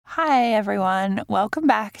Hi everyone, welcome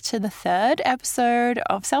back to the third episode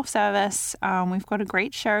of Self-Service. We've got a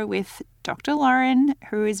great show with Dr. Lauren,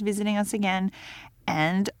 who is visiting us again,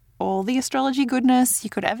 and all the astrology goodness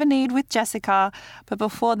you could ever need with Jessica. But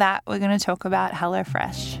before that, we're going to talk about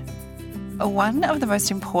HelloFresh. One of the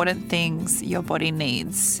most important things your body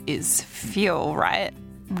needs is fuel, right?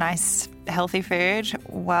 Nice, healthy food.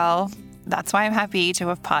 Well, that's why I'm happy to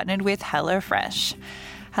have partnered with HelloFresh.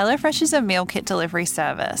 HelloFresh is a meal kit delivery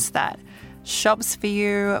service that shops for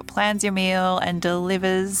you, plans your meal, and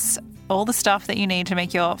delivers all the stuff that you need to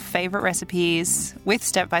make your favorite recipes with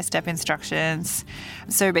step-by-step instructions.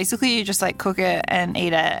 So basically you just cook it and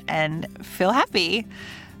eat it and feel happy.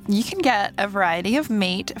 You can get a variety of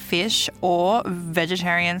meat, fish, or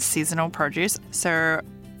vegetarian seasonal produce. So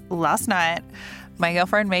last night, my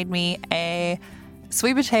girlfriend made me a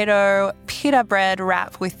sweet potato pita bread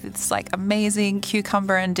wrap with this amazing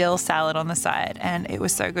cucumber and dill salad on the side, and it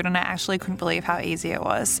was so good, and I actually couldn't believe how easy it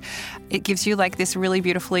was. It gives you this really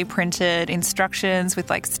beautifully printed instructions with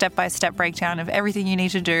step-by-step breakdown of everything you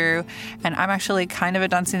need to do, and I'm actually kind of a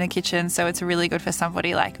dunce in the kitchen, so it's really good for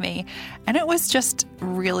somebody like me, and it was just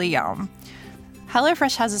really yum.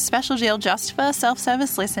 HelloFresh has a special deal just for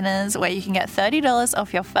self-service listeners where you can get $30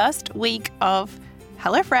 off your first week of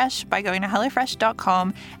HelloFresh by going to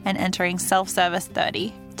HelloFresh.com and entering Self-Service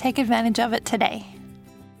 30. Take advantage of it today.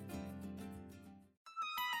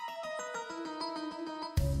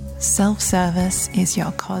 Self-service is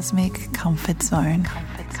your cosmic comfort zone.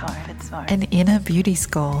 An inner beauty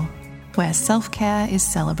school where self-care is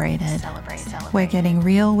celebrated. Where getting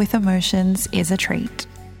real with emotions is a treat.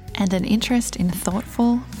 And an interest in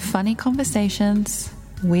thoughtful, funny conversations,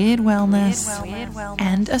 weird wellness,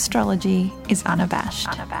 and astrology is unabashed.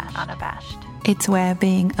 It's where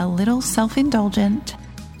being a little self-indulgent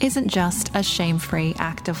isn't just a shame-free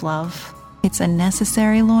act of love. It's a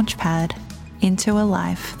necessary launchpad into a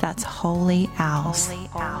life that's wholly ours.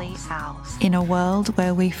 In a world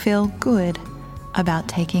where we feel good about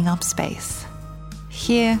taking up space.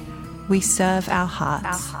 Here, we serve our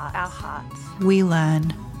hearts. We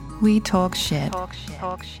learn. We talk shit.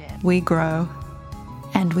 We grow.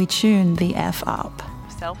 And we tune the F up.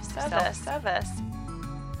 Self-service.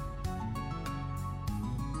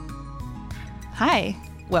 Hi,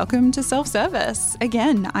 welcome to Self-Service.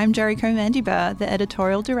 Again, I'm Jericho Mandybur, the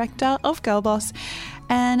editorial director of Girlboss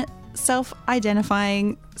and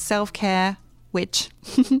self-identifying self-care witch.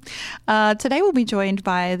 Today we'll be joined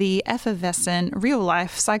by the effervescent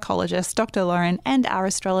real-life psychologist, Dr. Lauren, and our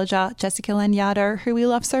astrologer, Jessica Lanyadoo, who we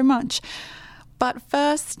love so much. But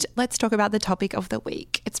first, let's talk about the topic of the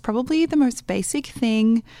week. It's probably the most basic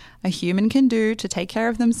thing a human can do to take care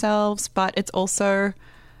of themselves, but it's also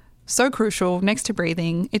so crucial next to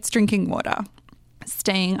breathing. It's drinking water,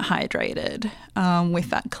 staying hydrated with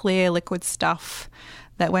that clear liquid stuff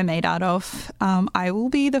that we're made out of. I will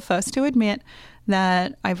be the first to admit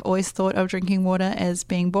that I've always thought of drinking water as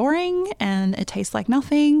being boring and it tastes like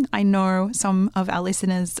nothing. I know some of our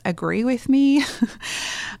listeners agree with me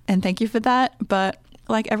and thank you for that. But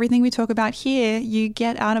like everything we talk about here, you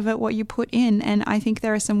get out of it what you put in. And I think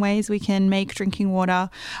there are some ways we can make drinking water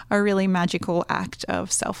a really magical act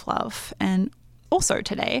of self-love. And also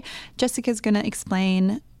today, Jessica's going to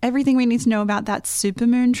explain everything we need to know about that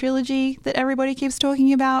supermoon trilogy that everybody keeps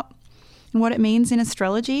talking about and what it means in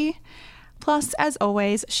astrology. Plus, as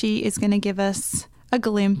always, she is going to give us a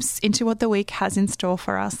glimpse into what the week has in store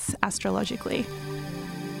for us astrologically.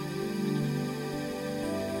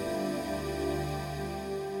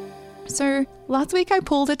 So last week I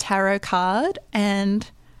pulled a tarot card and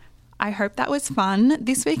I hope that was fun.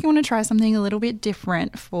 This week I want to try something a little bit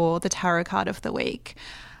different for the tarot card of the week.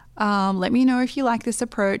 Let me know if you like this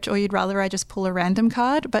approach or you'd rather I just pull a random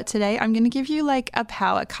card. But today I'm going to give you a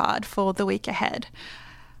power card for the week ahead.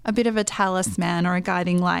 A bit of a talisman or a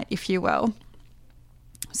guiding light, if you will.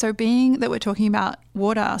 So being that we're talking about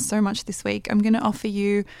water so much this week, I'm going to offer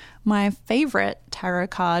you my favorite tarot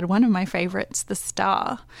card, one of my favorites, the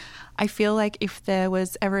Star. I feel like if there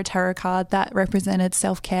was ever a tarot card that represented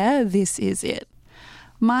self-care, this is it.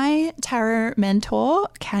 My tarot mentor,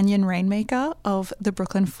 Canyon Rainmaker of the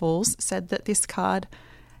Brooklyn Fools, said that this card,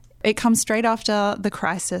 it comes straight after the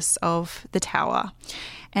crisis of the Tower.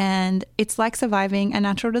 And it's like surviving a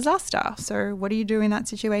natural disaster. So what do you do in that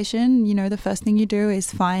situation? You know, the first thing you do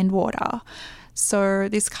is find water. So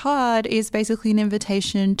this card is basically an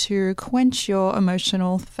invitation to quench your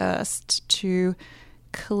emotional thirst, to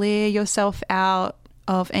clear yourself out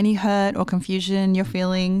of any hurt or confusion you're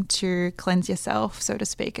feeling, to cleanse yourself, so to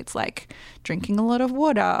speak. It's like drinking a lot of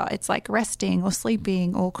water. It's like resting or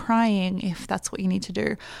sleeping or crying if that's what you need to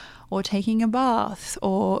do. or taking a bath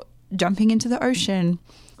or jumping into the ocean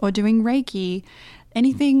or doing Reiki,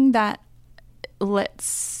 anything that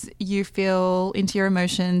lets you feel into your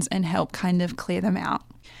emotions and help kind of clear them out.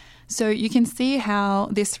 So you can see how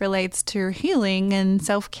this relates to healing and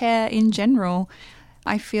self-care in general.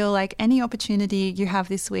 I feel like any opportunity you have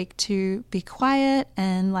this week to be quiet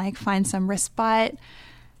and like find some respite,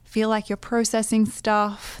 feel like you're processing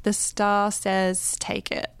stuff, the star says take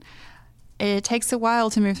it. It takes a while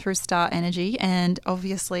to move through star energy, and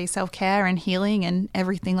obviously self-care and healing and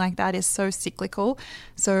everything like that is so cyclical.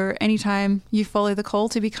 So anytime you follow the call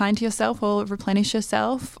to be kind to yourself or replenish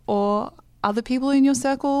yourself or other people in your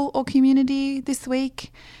circle or community this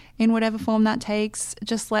week, in whatever form that takes,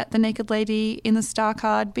 just let the naked lady in the star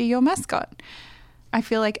card be your mascot. I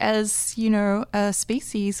feel like as, you know, a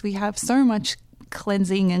species, we have so much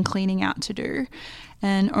cleansing and cleaning out to do.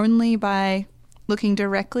 And only by looking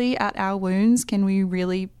directly at our wounds can we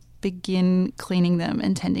really begin cleaning them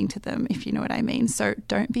and tending to them, if you know what I mean. So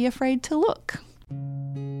don't be afraid to look.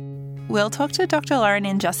 We'll talk to Dr. Lauren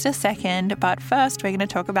in just a second, but first we're going to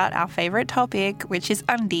talk about our favourite topic, which is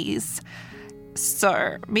undies.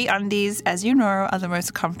 So, MeUndies, as you know, are the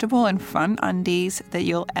most comfortable and fun undies that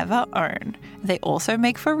you'll ever own. They also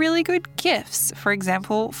make for really good gifts, for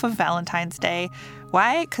example, for Valentine's Day.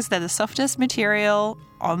 Why? Because they're the softest material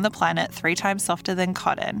on the planet, 3 times softer than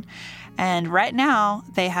cotton. And right now,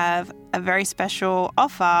 they have a very special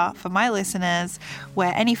offer for my listeners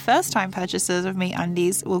where any first-time purchases of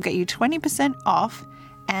MeUndies will get you 20% off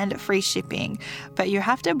and free shipping. But you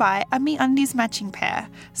have to buy a MeUndies matching pair.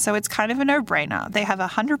 So it's kind of a no-brainer. They have a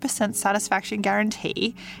 100% satisfaction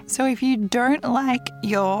guarantee. So if you don't like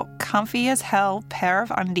your comfy as hell pair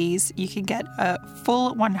of undies, you can get a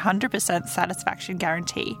full 100% satisfaction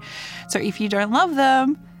guarantee. So if you don't love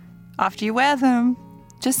them after you wear them,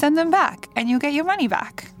 just send them back and you'll get your money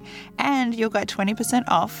back. And you'll get 20%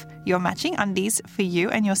 off your matching undies for you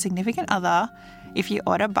and your significant other if you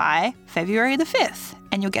order by February the 5th,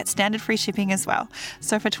 and you'll get standard free shipping as well.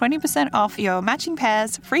 So for 20% off your matching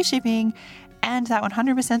pairs, free shipping, and that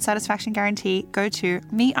 100% satisfaction guarantee, go to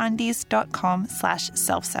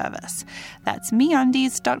meundies.com/self-service. That's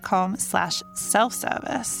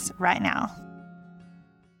meundies.com/self-service right now.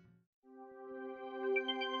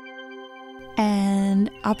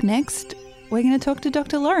 And up next, we're going to talk to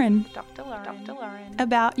Dr. Lauren. Dr. Lauren.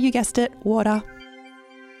 About, you guessed it, water.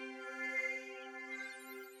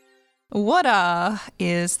 Water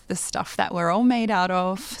is the stuff that we're all made out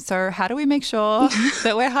of. So how do we make sure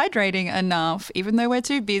that we're hydrating enough, even though we're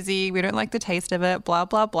too busy, we don't like the taste of it, blah,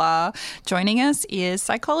 blah, blah. Joining us is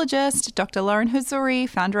psychologist Dr. Lauren Huzuri,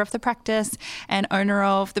 founder of The Practice and owner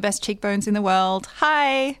of The Best Cheekbones in the World.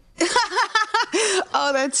 Hi.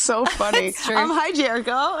 Oh, that's so funny. It's true. Hi,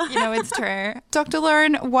 Jericho. You know, it's true. Dr.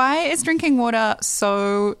 Lauren, why is drinking water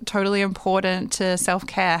so totally important to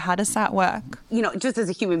self-care? How does that work? You know, just as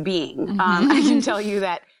a human being, I can tell you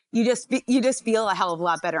that you just feel a hell of a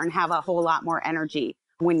lot better and have a whole lot more energy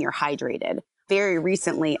when you're hydrated. Very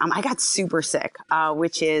recently, I got super sick,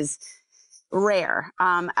 which is rare.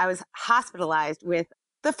 I was hospitalized with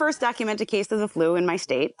the first documented case of the flu in my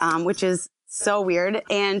state, which is so weird.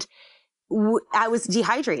 And I was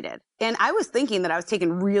dehydrated, and I was thinking that I was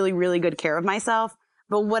taking really, really good care of myself.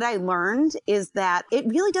 But what I learned is that it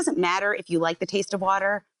really doesn't matter if you like the taste of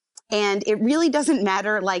water, and it really doesn't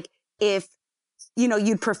matter like if, you know,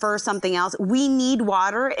 you'd prefer something else. We need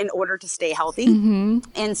water in order to stay healthy. Mm-hmm.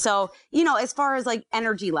 And so, you know, as far as like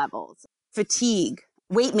energy levels, fatigue,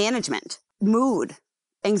 weight management, mood,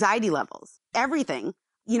 anxiety levels, everything,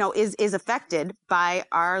 you know, is affected by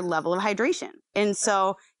our level of hydration. And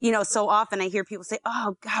so, you know, so often I hear people say,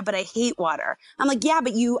 oh God, but I hate water. I'm like, yeah,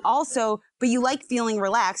 but you like feeling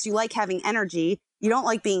relaxed. You like having energy. You don't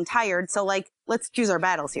like being tired. So like, let's choose our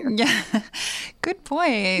battles here. Yeah. Good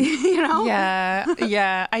point. You know?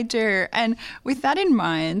 Yeah, I do. And with that in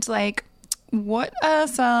mind, like, what are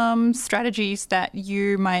some strategies that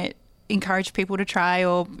you might encourage people to try,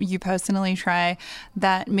 or you personally try,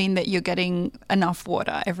 that mean that you're getting enough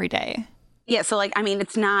water every day? Yeah. So like, I mean,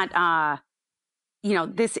 it's not, you know,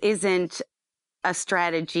 this isn't a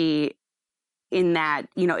strategy in that,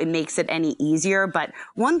 you know, it makes it any easier. But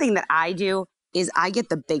one thing that I do is I get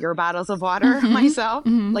the bigger bottles of water myself.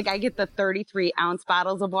 Mm-hmm. Like I get the 33-ounce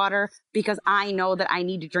bottles of water because I know that I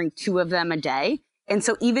need to drink 2 of them a day. And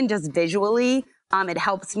so even just visually, it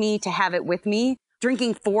helps me to have it with me.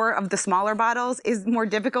 Drinking 4 of the smaller bottles is more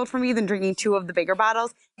difficult for me than drinking 2 of the bigger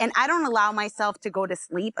bottles. And I don't allow myself to go to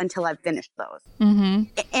sleep until I've finished those. Mm-hmm.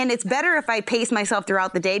 And it's better if I pace myself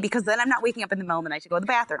throughout the day, because then I'm not waking up in the middle of the night to go to the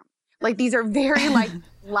bathroom. Like these are very like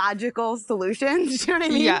logical solutions. You know what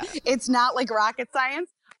I mean? Yeah. It's not like rocket science.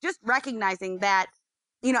 Just recognizing that,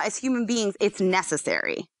 you know, as human beings, it's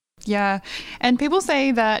necessary. Yeah. And people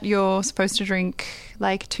say that you're supposed to drink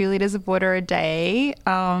like 2 liters of water a day.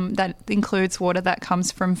 That includes water that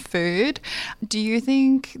comes from food. Do you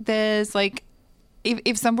think there's like,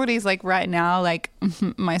 if somebody's like right now, like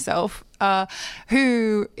myself,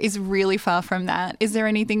 who is really far from that, is there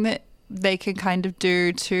anything that they can kind of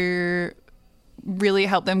do to really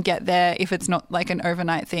help them get there if it's not like an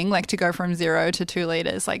overnight thing, like to go from 0 to 2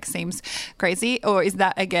 liters, like seems crazy? Or is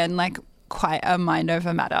that again like quite a mind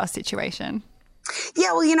over matter situation?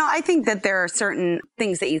 Yeah, well, you know, I think that there are certain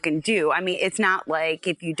things that you can do. I mean, it's not like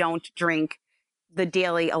if you don't drink the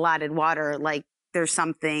daily allotted water, like there's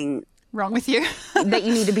something wrong with you that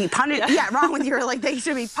you need to be punished. Yeah, wrong with you. Like they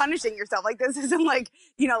should be punishing yourself. Like this isn't like,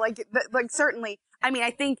 you know, like certainly. I mean,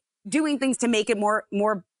 I think doing things to make it more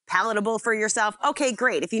palatable for yourself. Okay,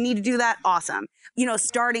 great. If you need to do that, awesome. You know,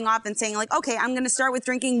 starting off and saying like, okay, I'm going to start with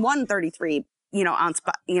drinking 133, ounce,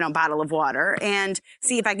 bottle of water and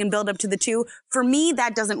see if I can build up to the 2. For me,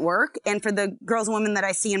 that doesn't work. And for the girls and women that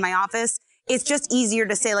I see in my office, it's just easier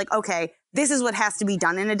to say like, okay, this is what has to be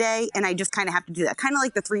done in a day. And I just kind of have to do that. Kind of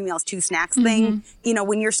like the 3 meals, 2 snacks thing. You know,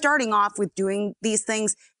 when you're starting off with doing these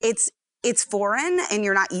things, it's foreign and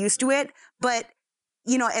you're not used to it. But,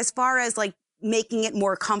 you know, as far as like making it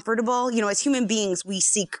more comfortable, you know, as human beings, we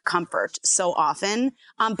seek comfort so often.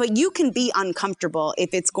 But you can be uncomfortable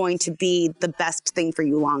if it's going to be the best thing for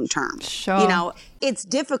you long term. Sure. You know, it's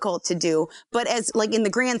difficult to do, but as like in the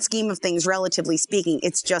grand scheme of things, relatively speaking,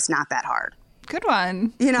 it's just not that hard. Good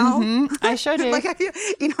one. You know, I sure do. Like I feel,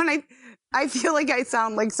 you know, and I feel like I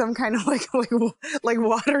sound like some kind of like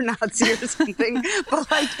water Nazi or something, but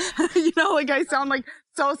like, you know, like I sound like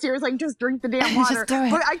so serious, like just drink the damn water. Just do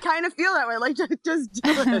it. But I kind of feel that way, like just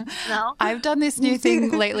do it. You know? I've done this new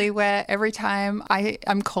thing lately where every time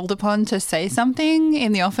I'm called upon to say something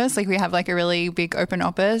in the office, like we have like a really big open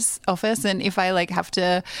office, and if I like have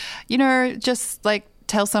to, you know, just like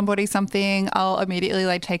tell somebody something, I'll immediately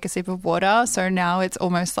like take a sip of water. So now it's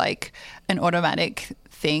almost like an automatic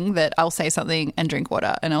thing that I'll say something and drink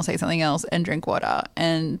water, and I'll say something else and drink water.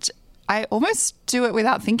 And I almost do it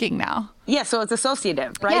without thinking now. Yeah, so it's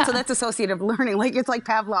associative, right? Yeah. So that's associative learning. Like it's like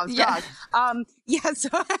Pavlov's dog.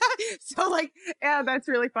 So like, yeah, that's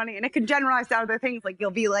really funny. And it could generalize to other things. Like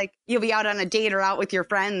you'll be out on a date or out with your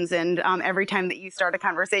friends, and every time that you start a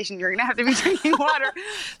conversation, you're gonna have to be drinking water.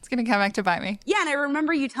 It's gonna come back to bite me. Yeah, and I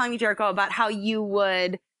remember you telling me, Jericho, about how you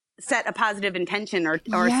would set a positive intention or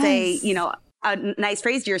Yes. say, you know, a nice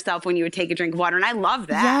phrase to yourself when you would take a drink of water. And I love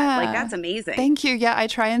that. Yeah. Like, that's amazing. Thank you. Yeah, I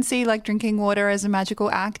try and see like drinking water as a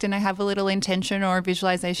magical act, and I have a little intention or a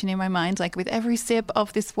visualization in my mind. Like with every sip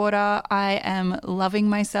of this water, I am loving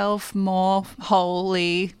myself more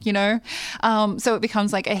wholly, you know? So it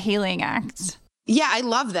becomes like a healing act. Yeah, I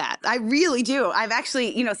love that. I really do. I've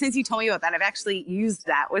actually, you know, since you told me about that, I've actually used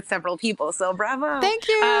that with several people. So bravo. Thank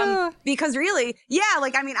you. Because really, yeah,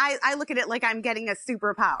 like, I mean, I look at it like I'm getting a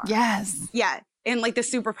superpower. Yes. Yeah. And like the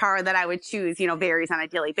superpower that I would choose, you know, varies on a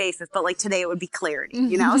daily basis. But like today it would be clarity,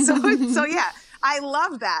 you know? So yeah, I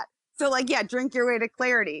love that. So like, yeah, drink your way to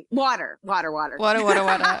clarity. Water. Water.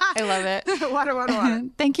 I love it. Water.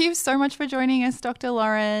 Thank you so much for joining us, Dr.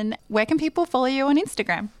 Lauren. Where can people follow you on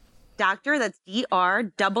Instagram? Doctor, that's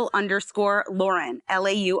Dr. _Lauren,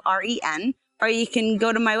 LAUREN. Or you can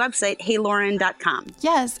go to my website, heylauren.com.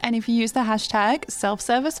 Yes, and if you use the hashtag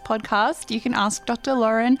self-service podcast, you can ask Dr.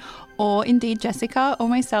 Lauren or indeed Jessica or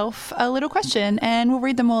myself a little question, and we'll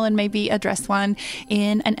read them all and maybe address one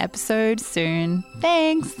in an episode soon.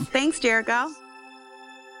 Thanks. Thanks, Jericho.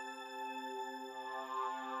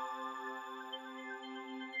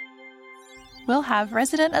 We'll have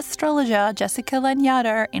resident astrologer Jessica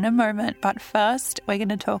Lanyadoo in a moment, but first we're going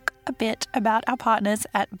to talk a bit about our partners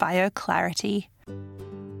at BioClarity.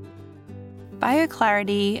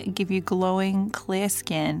 BioClarity give you glowing, clear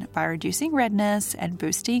skin by reducing redness and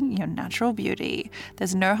boosting your natural beauty.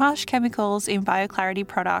 There's no harsh chemicals in BioClarity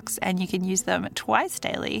products, and you can use them twice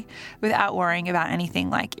daily without worrying about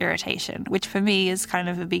anything like irritation, which for me is kind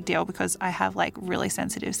of a big deal because I have like really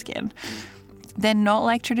sensitive skin. They're not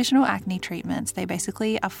like traditional acne treatments. They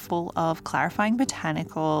basically are full of clarifying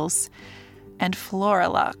botanicals and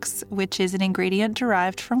Floralux, which is an ingredient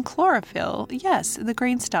derived from chlorophyll. Yes, the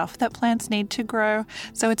green stuff that plants need to grow.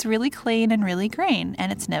 So it's really clean and really green,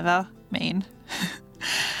 and it's never mean.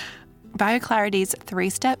 BioClarity's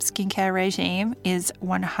 3-step skincare regime is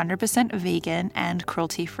 100% vegan and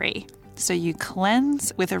cruelty-free. So you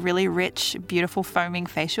cleanse with a really rich, beautiful foaming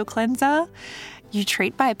facial cleanser. You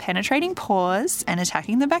treat by penetrating pores and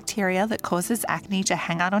attacking the bacteria that causes acne to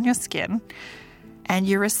hang out on your skin. And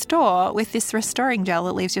you restore with this restoring gel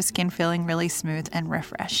that leaves your skin feeling really smooth and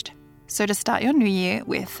refreshed. So to start your new year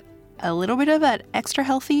with a little bit of that extra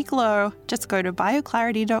healthy glow, just go to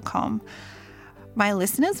bioclarity.com. My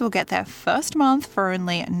listeners will get their first month for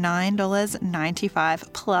only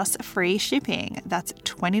 $9.95 plus free shipping. That's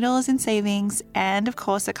 $20 in savings. And of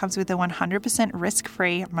course, it comes with a 100%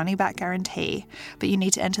 risk-free money-back guarantee. But you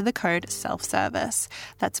need to enter the code SELF-SERVICE.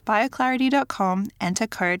 That's bioclarity.com. Enter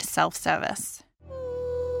code SELF-SERVICE.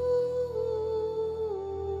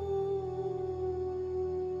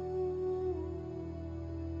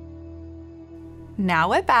 Now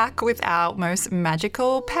we're back with our most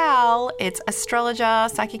magical pal. It's astrologer,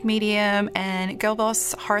 psychic medium, and girl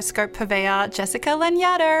boss horoscope purveyor, Jessica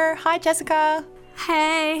Lanyadoo. Hi, Jessica.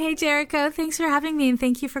 Hey, Jericho. Thanks for having me, and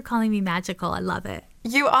thank you for calling me magical. I love it.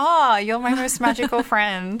 You are. You're my most magical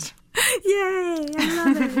friend. Yay. I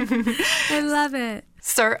love it. I love it.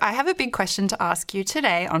 So I have a big question to ask you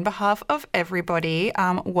today on behalf of everybody.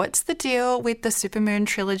 What's the deal with the Supermoon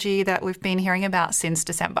trilogy that we've been hearing about since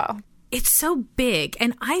December? It's so big,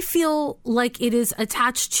 and I feel like it is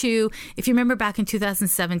attached to, if you remember back in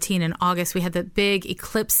 2017 in August, we had the big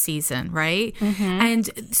eclipse season, right? Mm-hmm.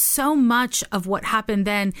 And so much of what happened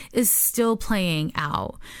then is still playing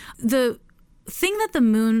out. The thing that the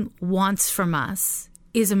moon wants from us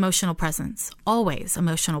is emotional presence, always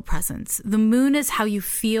emotional presence. The moon is how you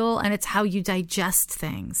feel, and it's how you digest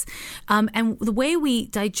things. And the way we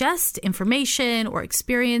digest information or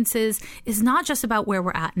experiences is not just about where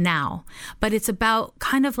we're at now, but it's about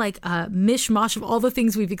kind of like a mishmash of all the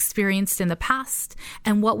things we've experienced in the past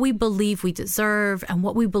and what we believe we deserve and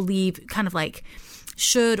what we believe kind of like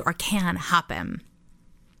should or can happen.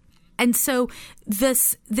 And so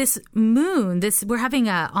this moon, we're having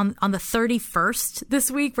on the 31st this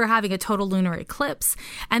week, we're having a total lunar eclipse.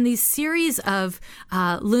 And these series of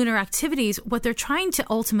lunar activities, what they're trying to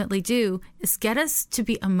ultimately do is get us to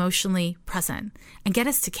be emotionally present and get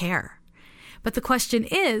us to care. But the question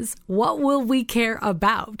is, what will we care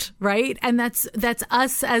about, right? And that's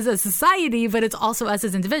us as a society, but it's also us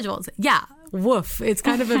as individuals. Yeah, woof. It's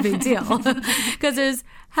kind of a big deal because there's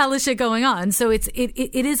hella shit going on. So it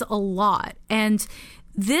is a lot. And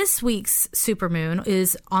this week's supermoon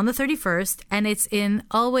is on the 31st, and it's in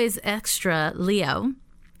always extra Leo.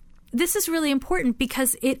 This is really important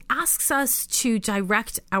because it asks us to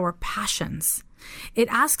direct our passions. It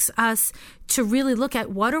asks us to really look at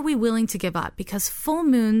what are we willing to give up, because full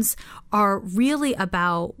moons are really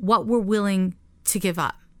about what we're willing to give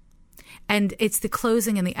up. And it's the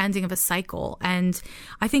closing and the ending of a cycle. And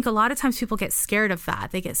I think a lot of times people get scared of that.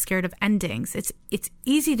 They get scared of endings. It's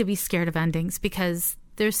easy to be scared of endings because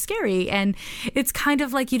they're scary. And it's kind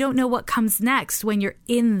of like you don't know what comes next when you're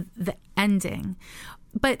in the ending.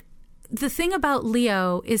 But the thing about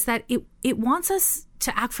Leo is that it wants us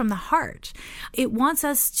to act from the heart. It wants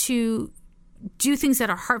us to do things that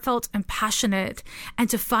are heartfelt and passionate and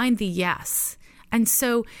to find the yes. And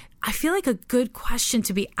so I feel like a good question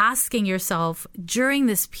to be asking yourself during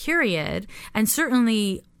this period, and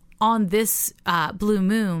certainly on this blue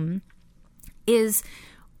moon, is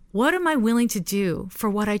what am I willing to do for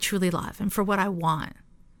what I truly love and for what I want?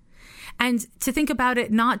 And to think about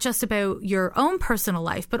it, not just about your own personal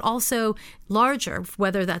life, but also larger,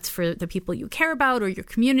 whether that's for the people you care about or your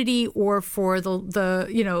community, or for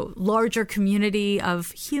the larger community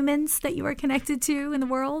of humans that you are connected to in the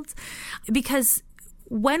world. Because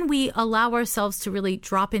when we allow ourselves to really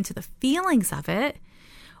drop into the feelings of it,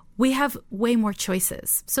 we have way more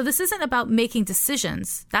choices. So this isn't about making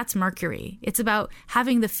decisions. That's Mercury. It's about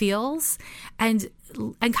having the feels and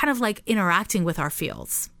kind of like interacting with our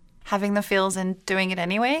feels. Having the feels and doing it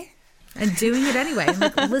anyway? And doing it anyway. And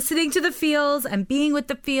like listening to the feels and being with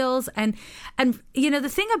the feels. And the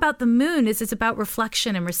thing about the moon is it's about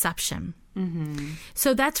reflection and reception. Mm-hmm.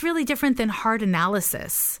 So that's really different than hard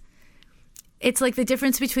analysis. It's like the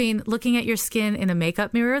difference between looking at your skin in a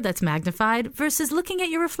makeup mirror that's magnified versus looking at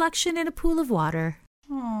your reflection in a pool of water.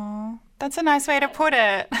 Oh, that's a nice way to put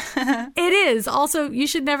it. It is. Also, you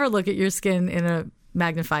should never look at your skin in a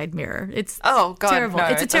magnified mirror. It's terrible. No,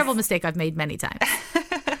 it's a terrible mistake I've made many times.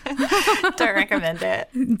 Don't recommend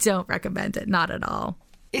it. Don't recommend it. Not at all.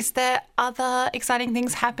 Is there other exciting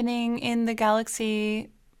things happening in the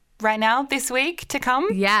galaxy right now, this week to come?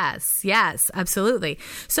 Yes, absolutely.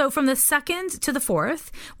 So from the 2nd to the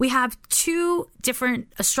 4th, we have 2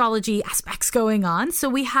 different astrology aspects going on. So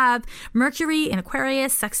we have Mercury in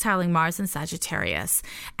Aquarius, sextiling Mars in Sagittarius.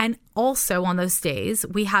 And also on those days,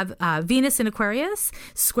 we have Venus in Aquarius,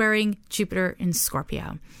 squaring Jupiter in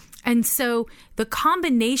Scorpio. And so the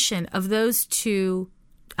combination of those two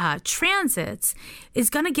transits is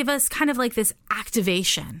going to give us kind of like this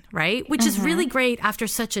activation, right? Which is really great after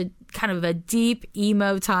such a kind of a deep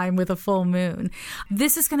emo time with a full moon.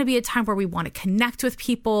 This is going to be a time where we want to connect with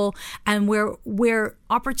people and where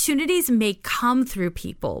opportunities may come through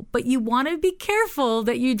people, but you want to be careful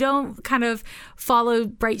that you don't kind of follow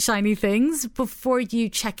bright, shiny things before you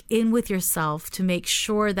check in with yourself to make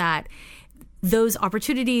sure that those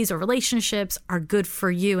opportunities or relationships are good for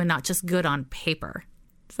you and not just good on paper.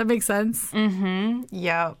 Does that make sense? Mm-hmm.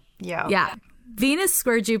 Yep. Yeah. Venus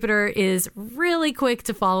square Jupiter is really quick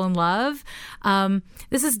to fall in love.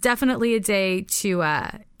 This is definitely a day to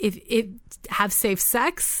if have safe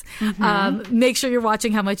sex. Make sure you're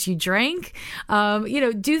watching how much you drink.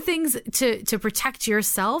 Do things to protect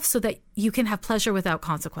yourself so that you can have pleasure without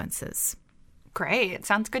consequences. Great.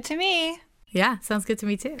 Sounds good to me. Yeah, sounds good to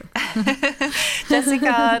me too.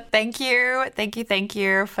 Jessica, thank you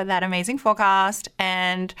for that amazing forecast.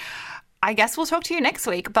 And I guess we'll talk to you next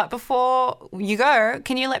week. But before you go,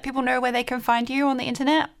 can you let people know where they can find you on the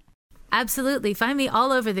internet? Absolutely. Find me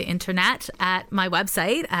all over the internet at my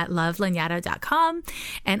website at lovelanyadoo.com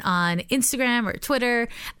and on Instagram or Twitter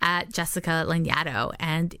at Jessica Lanyadoo,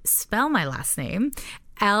 and spell my last name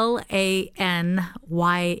Lanyadoo.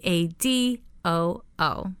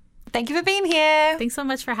 Thank you for being here. Thanks so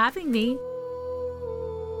much for having me.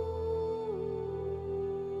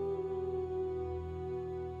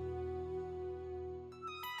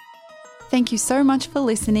 Thank you so much for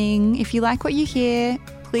listening. If you like what you hear,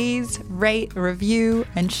 please rate, review,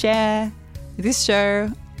 and share this show.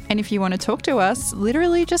 And if you want to talk to us,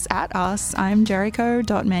 literally just at us. I'm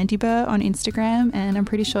jericho.mandybur on Instagram, and I'm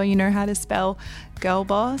pretty sure you know how to spell Girl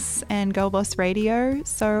Boss and Girl Boss Radio.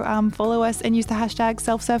 So follow us and use the hashtag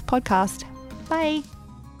SelfServePodcast. Bye.